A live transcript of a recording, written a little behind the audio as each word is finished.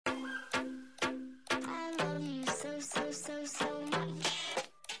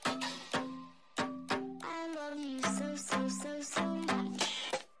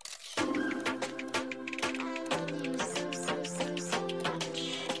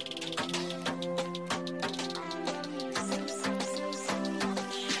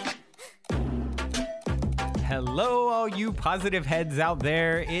Hello, all you positive heads out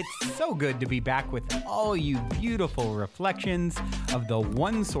there. It's so good to be back with all you beautiful reflections of the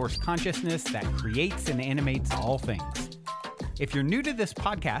one source consciousness that creates and animates all things. If you're new to this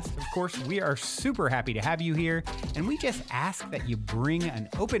podcast, of course, we are super happy to have you here, and we just ask that you bring an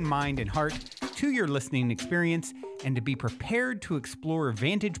open mind and heart to your listening experience and to be prepared to explore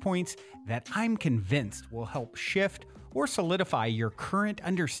vantage points that I'm convinced will help shift or solidify your current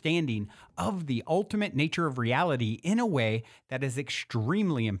understanding of the ultimate nature of reality in a way that is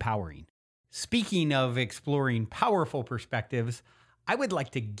extremely empowering. Speaking of exploring powerful perspectives, I would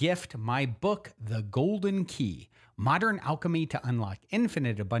like to gift my book, The Golden Key, Modern Alchemy to Unlock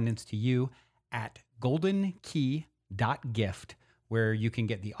Infinite Abundance to you at goldenkey.gift, where you can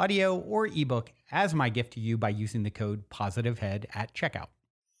get the audio or ebook as my gift to you by using the code POSITIVEHEAD at checkout.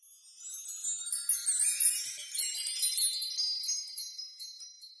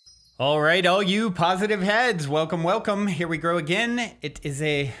 All right, all you positive heads, welcome, welcome. Here we go again. It is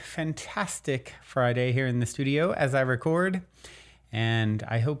a fantastic Friday here in the studio as I record, and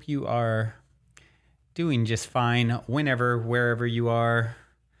I hope you are doing just fine whenever, wherever you are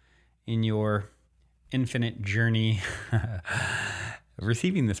in your infinite journey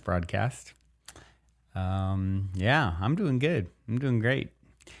receiving this broadcast. Yeah, I'm doing good. I'm doing great.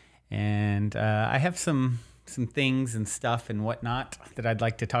 And I have some things and stuff and whatnot that I'd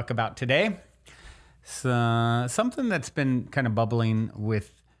like to talk about today. So, something that's been kind of bubbling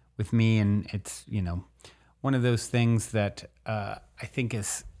with me, and it's, one of those things that I think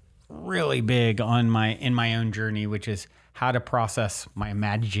is really big in my own journey, which is how to process my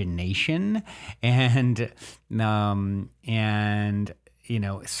imagination, and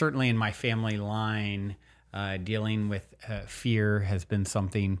certainly in my family line, dealing with fear has been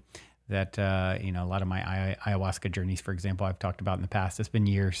something that, a lot of my ayahuasca journeys, for example, I've talked about in the past. It's been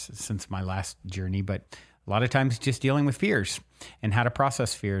years since my last journey, but a lot of times just dealing with fears and how to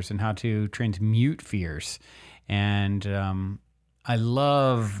process fears and how to transmute fears. And I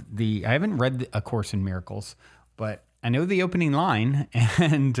haven't read A Course in Miracles, but I know the opening line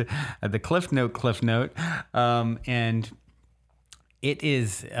and the cliff note. And it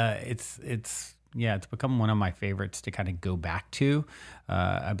is, it's become one of my favorites to kind of go back to.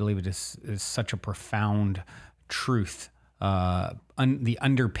 I believe it is such a profound truth, the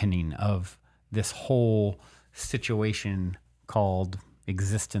underpinning of this whole situation called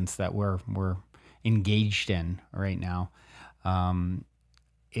existence that we're engaged in right now.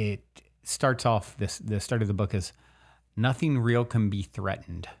 It starts off, the start of the book is, nothing real can be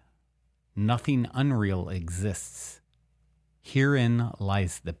threatened. Nothing unreal exists. Herein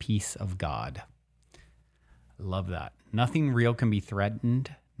lies the peace of God. Love that. Nothing real can be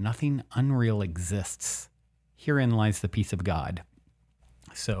threatened. Nothing unreal exists. Herein lies the peace of God.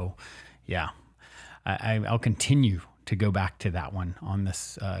 So, yeah, I'll continue to go back to that one on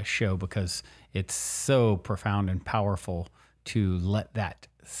this show because it's so profound and powerful to let that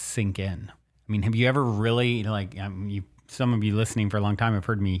sink in. I mean, have you ever really, some of you listening for a long time have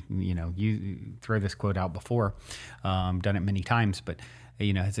heard me, you throw this quote out before, done it many times, but,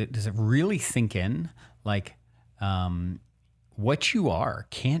 does it really sink in? What you are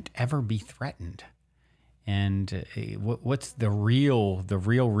can't ever be threatened. And what's the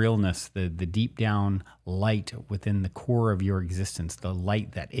realness, the deep down light within the core of your existence, the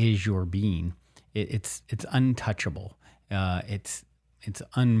light that is your being. It's untouchable. It's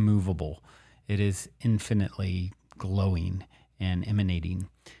unmovable. It is infinitely glowing and emanating.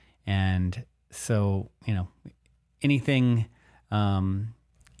 And so, anything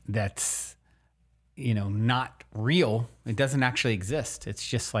that's not real, it doesn't actually exist. It's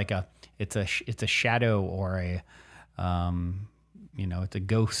just like it's a shadow or it's a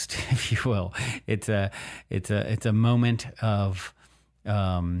ghost, if you will. It's a moment of,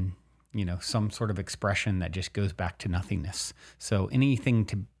 some sort of expression that just goes back to nothingness. So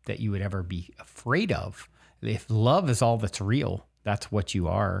anything that you would ever be afraid of, if love is all that's real, that's what you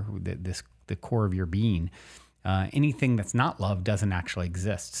are, the core of your being. Anything that's not love doesn't actually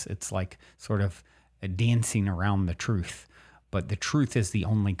exist. It's like sort of dancing around the truth, but the truth is the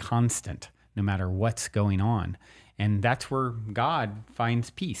only constant, no matter what's going on. And that's where God finds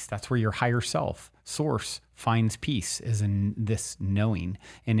peace. That's where your higher self, source, finds peace, is in this knowing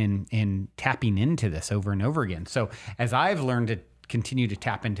and in tapping into this over and over again. So as I've learned to continue to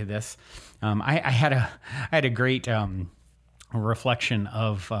tap into this, I had a great reflection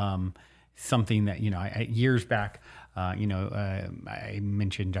of something that, years back, I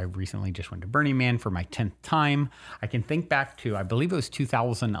mentioned I recently just went to Burning Man for my 10th time. I can think back to, I believe it was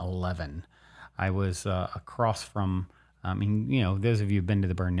 2011. I was across from I mean, those of you who've been to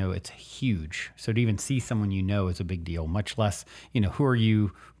the burn know it's huge. So to even see someone is a big deal, much less, who are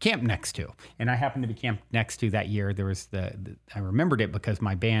you camped next to? And I happened to be camped next to that year. There was I remembered it because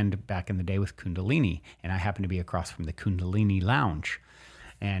my band back in the day was Kundalini, and I happened to be across from the Kundalini Lounge.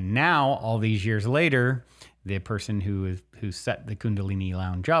 And now, all these years later, the person who set the Kundalini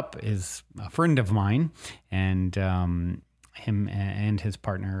Lounge up is a friend of mine, and him and his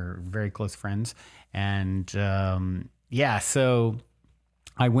partner are very close friends. And so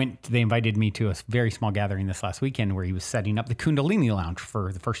they invited me to a very small gathering this last weekend where he was setting up the Kundalini Lounge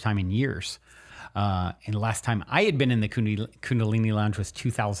for the first time in years. And the last time I had been in the Kundalini Lounge was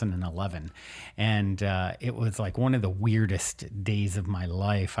 2011. And it was like one of the weirdest days of my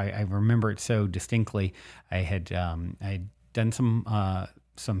life. I remember it so distinctly. I had done some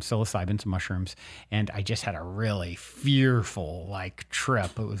psilocybin, some mushrooms, and I just had a really fearful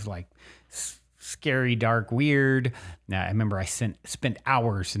trip. It was scary, dark, weird. Now, I remember I spent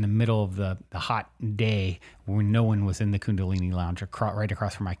hours in the middle of the hot day when no one was in the Kundalini Lounge right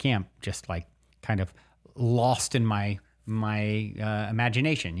across from my camp, just kind of lost in my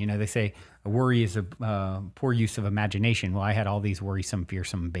imagination. They say worry is a poor use of imagination. Well, I had all these worrisome,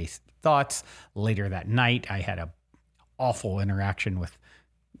 fearsome-based thoughts. Later that night, I had a awful interaction with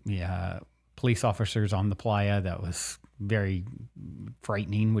police officers on the playa that was very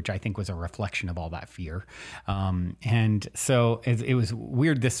frightening, which I think was a reflection of all that fear. And so it was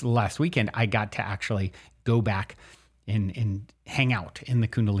weird. This last weekend, I got to actually go back and hang out in the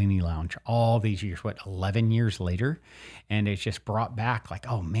Kundalini Lounge all these years, 11 years later. And it's just brought back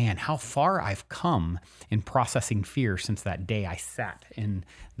oh man, how far I've come in processing fear since that day I sat in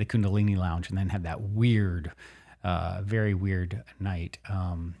the Kundalini Lounge and then had that weird, very weird night.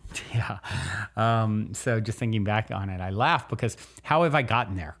 So just thinking back on it, I laugh because how have I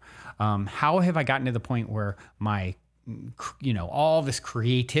gotten there? How have I gotten to the point where my, all this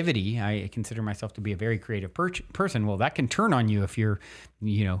creativity, I consider myself to be a very creative person. Well, that can turn on you if you're,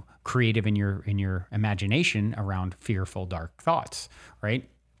 creative in your imagination around fearful, dark thoughts, right?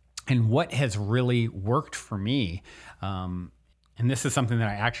 And what has really worked for me, and this is something that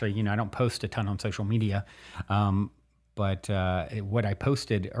I actually, I don't post a ton on social media, but what I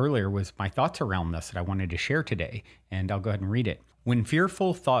posted earlier was my thoughts around this that I wanted to share today, and I'll go ahead and read it. When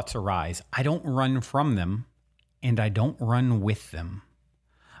fearful thoughts arise, I don't run from them, and I don't run with them.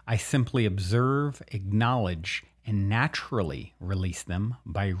 I simply observe, acknowledge, and naturally release them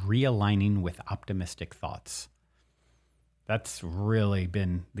by realigning with optimistic thoughts. That's really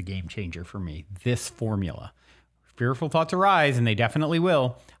been the game changer for me, this formula. Fearful thoughts arise, and they definitely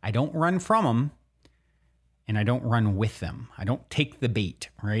will. I don't run from them, and I don't run with them. I don't take the bait,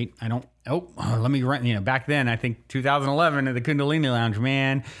 right? I don't, let me run. Back then, I think 2011 at the Kundalini Lounge,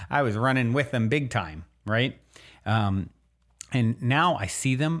 man, I was running with them big time, right? And now I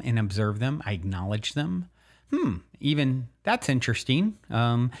see them and observe them. I acknowledge them. Even that's interesting.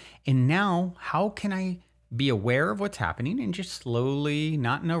 And now how can I be aware of what's happening and just slowly,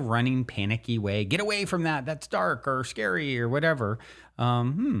 not in a running, panicky way, get away from that. That's dark or scary or whatever.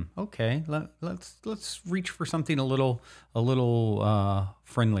 Okay. Let's reach for something a little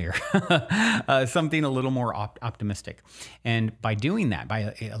friendlier, something a little more optimistic. And by doing that,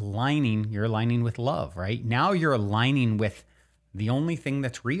 by you're aligning with love, right? Now you're aligning with the only thing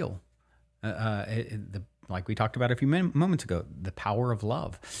that's real. Like we talked about a few moments ago, the power of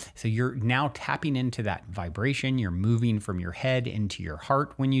love. So you're now tapping into that vibration. You're moving from your head into your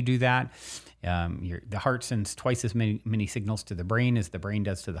heart when you do that. The heart sends twice as many signals to the brain as the brain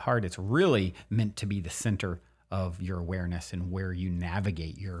does to the heart. It's really meant to be the center of your awareness and where you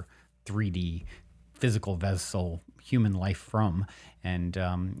navigate your 3D physical vessel human life from. And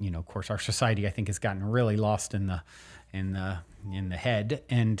of course, our society, I think, has gotten really lost in the head.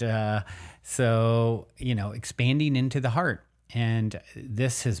 And so expanding into the heart. And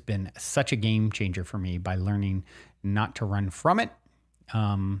this has been such a game changer for me by learning not to run from it.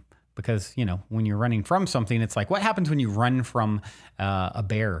 Because, when you're running from something, it's like, what happens when you run from a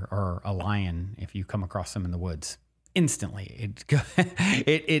bear or a lion if you come across them in the woods? Instantly,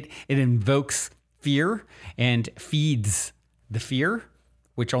 it invokes fear and feeds the fear,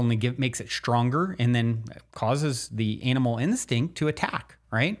 which only makes it stronger and then causes the animal instinct to attack,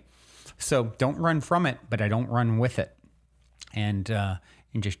 right? So don't run from it, but I don't run with it. And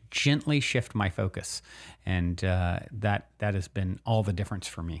just gently shift my focus. And that has been all the difference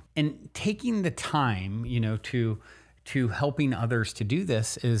for me. And taking the time, to helping others to do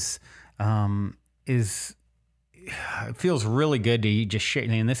this is it feels really good to just share.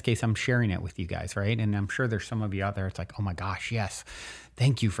 In this case, I'm sharing it with you guys, right? And I'm sure there's some of you out there. It's like, oh my gosh, yes,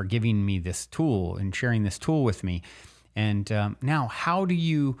 thank you for giving me this tool and sharing this tool with me. And now, how do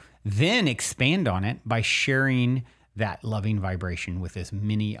you then expand on it by sharing that loving vibration with as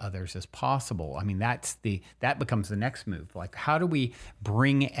many others as possible? I mean, that becomes the next move. Like, how do we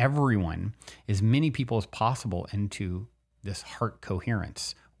bring everyone, as many people as possible, into this heart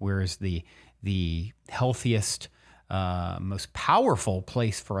coherence? Whereas the healthiest, most powerful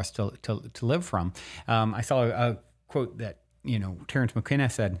place for us to live from. I saw a quote that, Terrence McKenna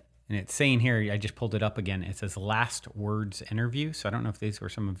said, and it's saying here, I just pulled it up again. It says last words interview. So I don't know if these were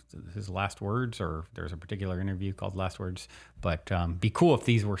some of his last words or if there's a particular interview called last words, but be cool if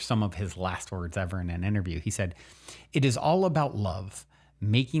these were some of his last words ever in an interview. He said, "It is all about love,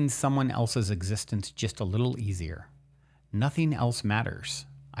 making someone else's existence just a little easier. Nothing else matters.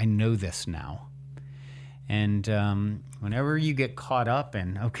 I know this now." And whenever you get caught up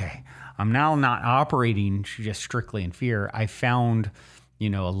in, okay, I'm now not operating just strictly in fear, I found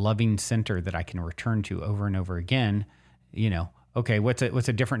a loving center that I can return to over and over again. Okay, what's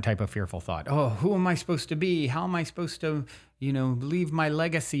a different type of fearful thought? Oh, who am I supposed to be? How am I supposed to, leave my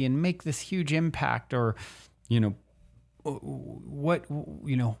legacy and make this huge impact? Or, what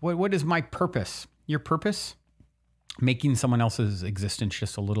is my purpose? Your purpose? Making someone else's existence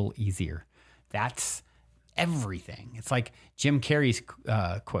just a little easier. That's everything. It's like Jim Carrey's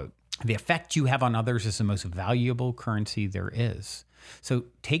quote, "The effect you have on others is the most valuable currency there is." So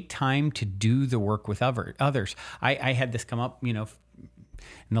take time to do the work with others. I had this come up, in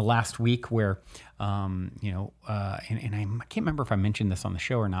the last week where, and I can't remember if I mentioned this on the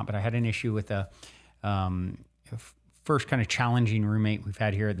show or not, but I had an issue with a first kind of challenging roommate we've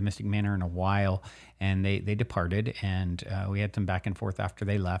had here at the Mystic Manor in a while, and they departed, and we had some back and forth after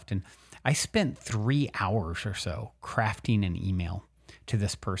they left, and I spent 3 hours or so crafting an email to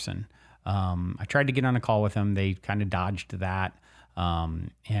this person. I tried to get on a call with them. They kind of dodged that. We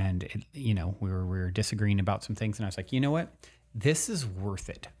were disagreeing about some things, and I was like, you know what? This is worth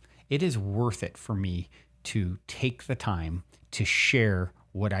it. It is worth it for me to take the time to share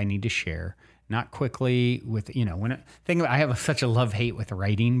what I need to share, not quickly with, I have such a love-hate with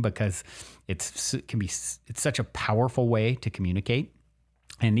writing because it's such a powerful way to communicate.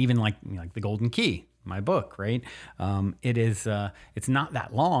 And even like the Golden Key, my book, right? It's not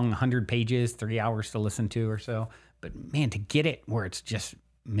that long, 100 pages, 3 hours to listen to or so. But man, to get it where it's just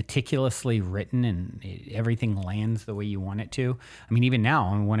meticulously written and everything lands the way you want it to. I mean, even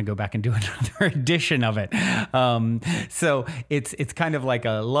now, I want to go back and do another edition of it. So it's kind of like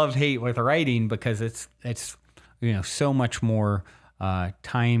a love-hate with writing because it's so much more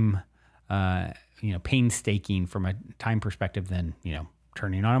time, painstaking from a time perspective than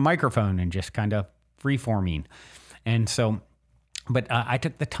turning on a microphone and just kind of free-forming. And so, but I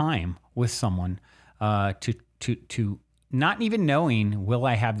took the time with someone to not even knowing will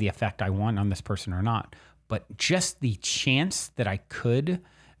I have the effect I want on this person or not, but just the chance that I could,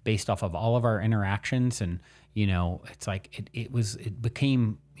 based off of all of our interactions, and it's like it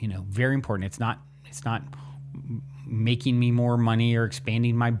became very important. It's not making me more money or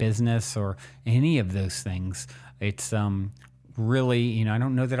expanding my business or any of those things. It's really I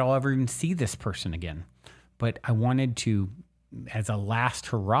don't know that I'll ever even see this person again, but I wanted to, as a last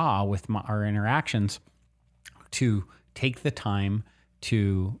hurrah with our interactions, to take the time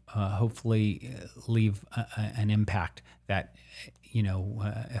to hopefully leave an impact that,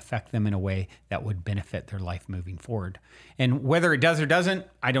 affect them in a way that would benefit their life moving forward. And whether it does or doesn't,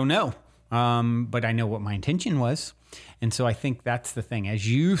 I don't know. But I know what my intention was. And so I think that's the thing. As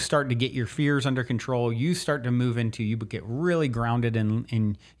you start to get your fears under control, you start to move into, you get really grounded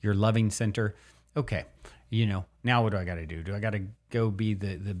in your loving center. Okay, now what do I got to do? Do I got to go be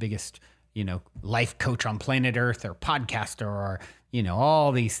the biggest life coach on planet Earth or podcaster or,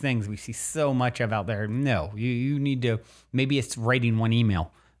 all these things we see so much of out there? No, you need to, maybe it's writing one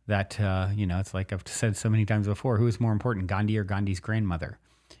email that, it's like I've said so many times before, who is more important, Gandhi or Gandhi's grandmother?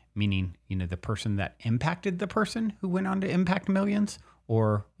 Meaning, the person that impacted the person who went on to impact millions,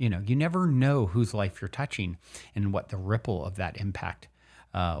 or, you never know whose life you're touching and what the ripple of that impact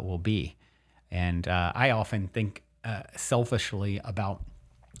will be. And I often think selfishly about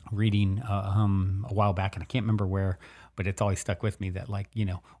reading a while back, and I can't remember where, but it's always stuck with me that,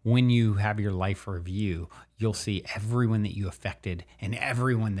 when you have your life review, you'll see everyone that you affected and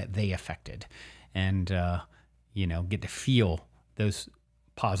everyone that they affected, and get to feel those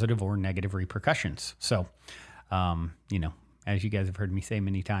positive or negative repercussions. So, as you guys have heard me say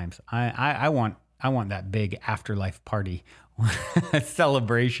many times, I want that big afterlife party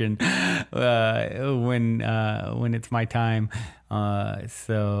celebration when it's my time.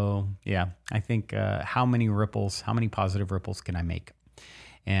 So yeah, I think how many positive ripples can I make?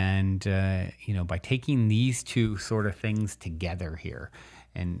 And, by taking these two sort of things together here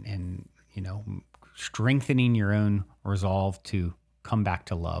and strengthening your own resolve to come back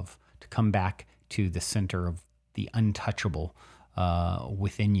to love, to come back to the center of the untouchable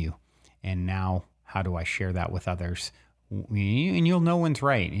within you. And now, how do I share that with others? And you'll know when's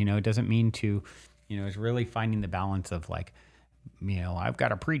right. It doesn't mean to, it's really finding the balance of like, I've got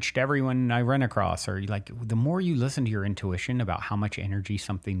to preach to everyone I run across, or like the more you listen to your intuition about how much energy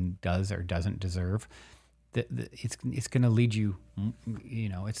something does or doesn't deserve, it's going to lead you,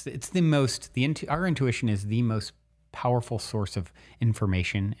 it's the most, our intuition is the most powerful source of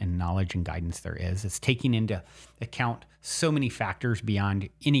information and knowledge and guidance there is. It's taking into account so many factors beyond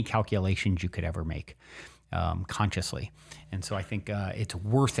any calculations you could ever make consciously. And so I think it's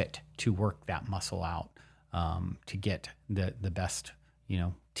worth it to work that muscle out to get the best,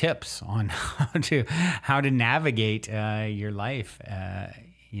 tips on how to navigate your life.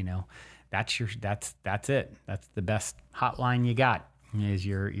 That's it. That's the best hotline you got is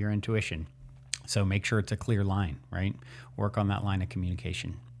your intuition. So make sure it's a clear line, right? Work on that line of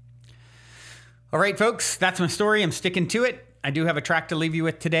communication. All right, folks, that's my story. I'm sticking to it. I do have a track to leave you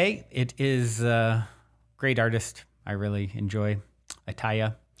with today. It is a great artist. I really enjoy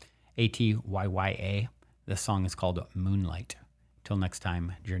Ataya, Atyya. The song is called Moonlight. Till next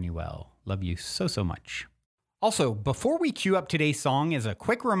time, journey well. Love you so, so much. Also, before we cue up today's song, as a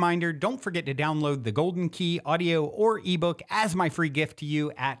quick reminder, don't forget to download the Golden Key audio or ebook as my free gift to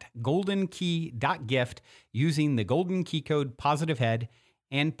you at goldenkey.gift using the Golden Key code POSITIVEHEAD.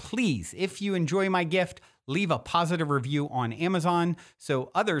 And please, if you enjoy my gift, leave a positive review on Amazon so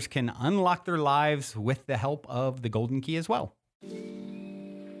others can unlock their lives with the help of the Golden Key as well.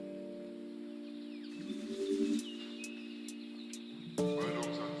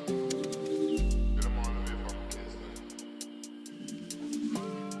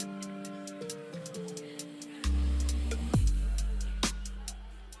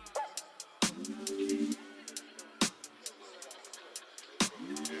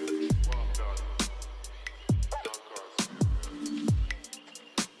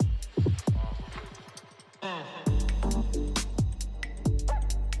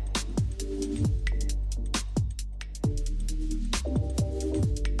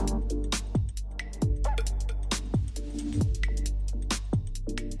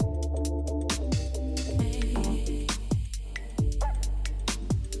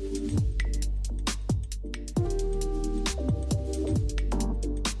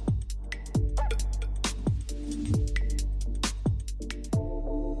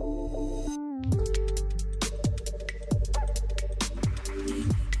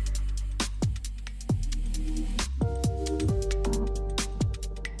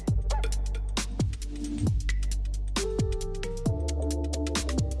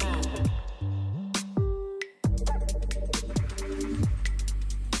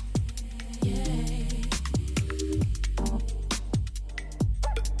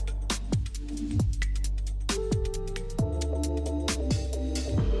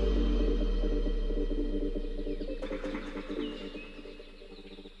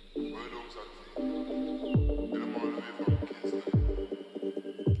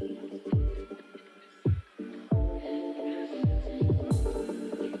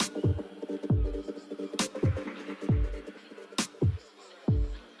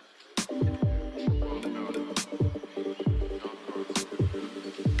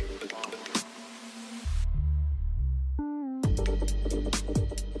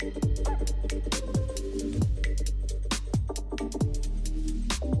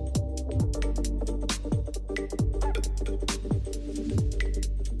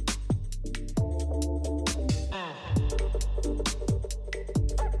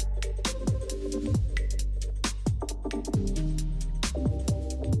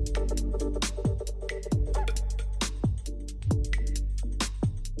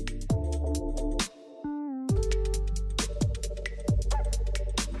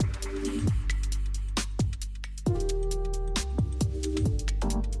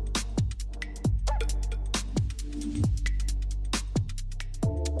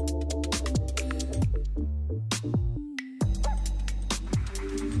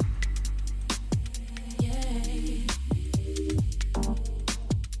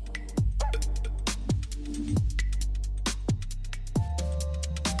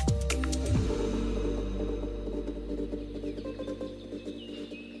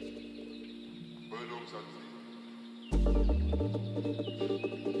 Something.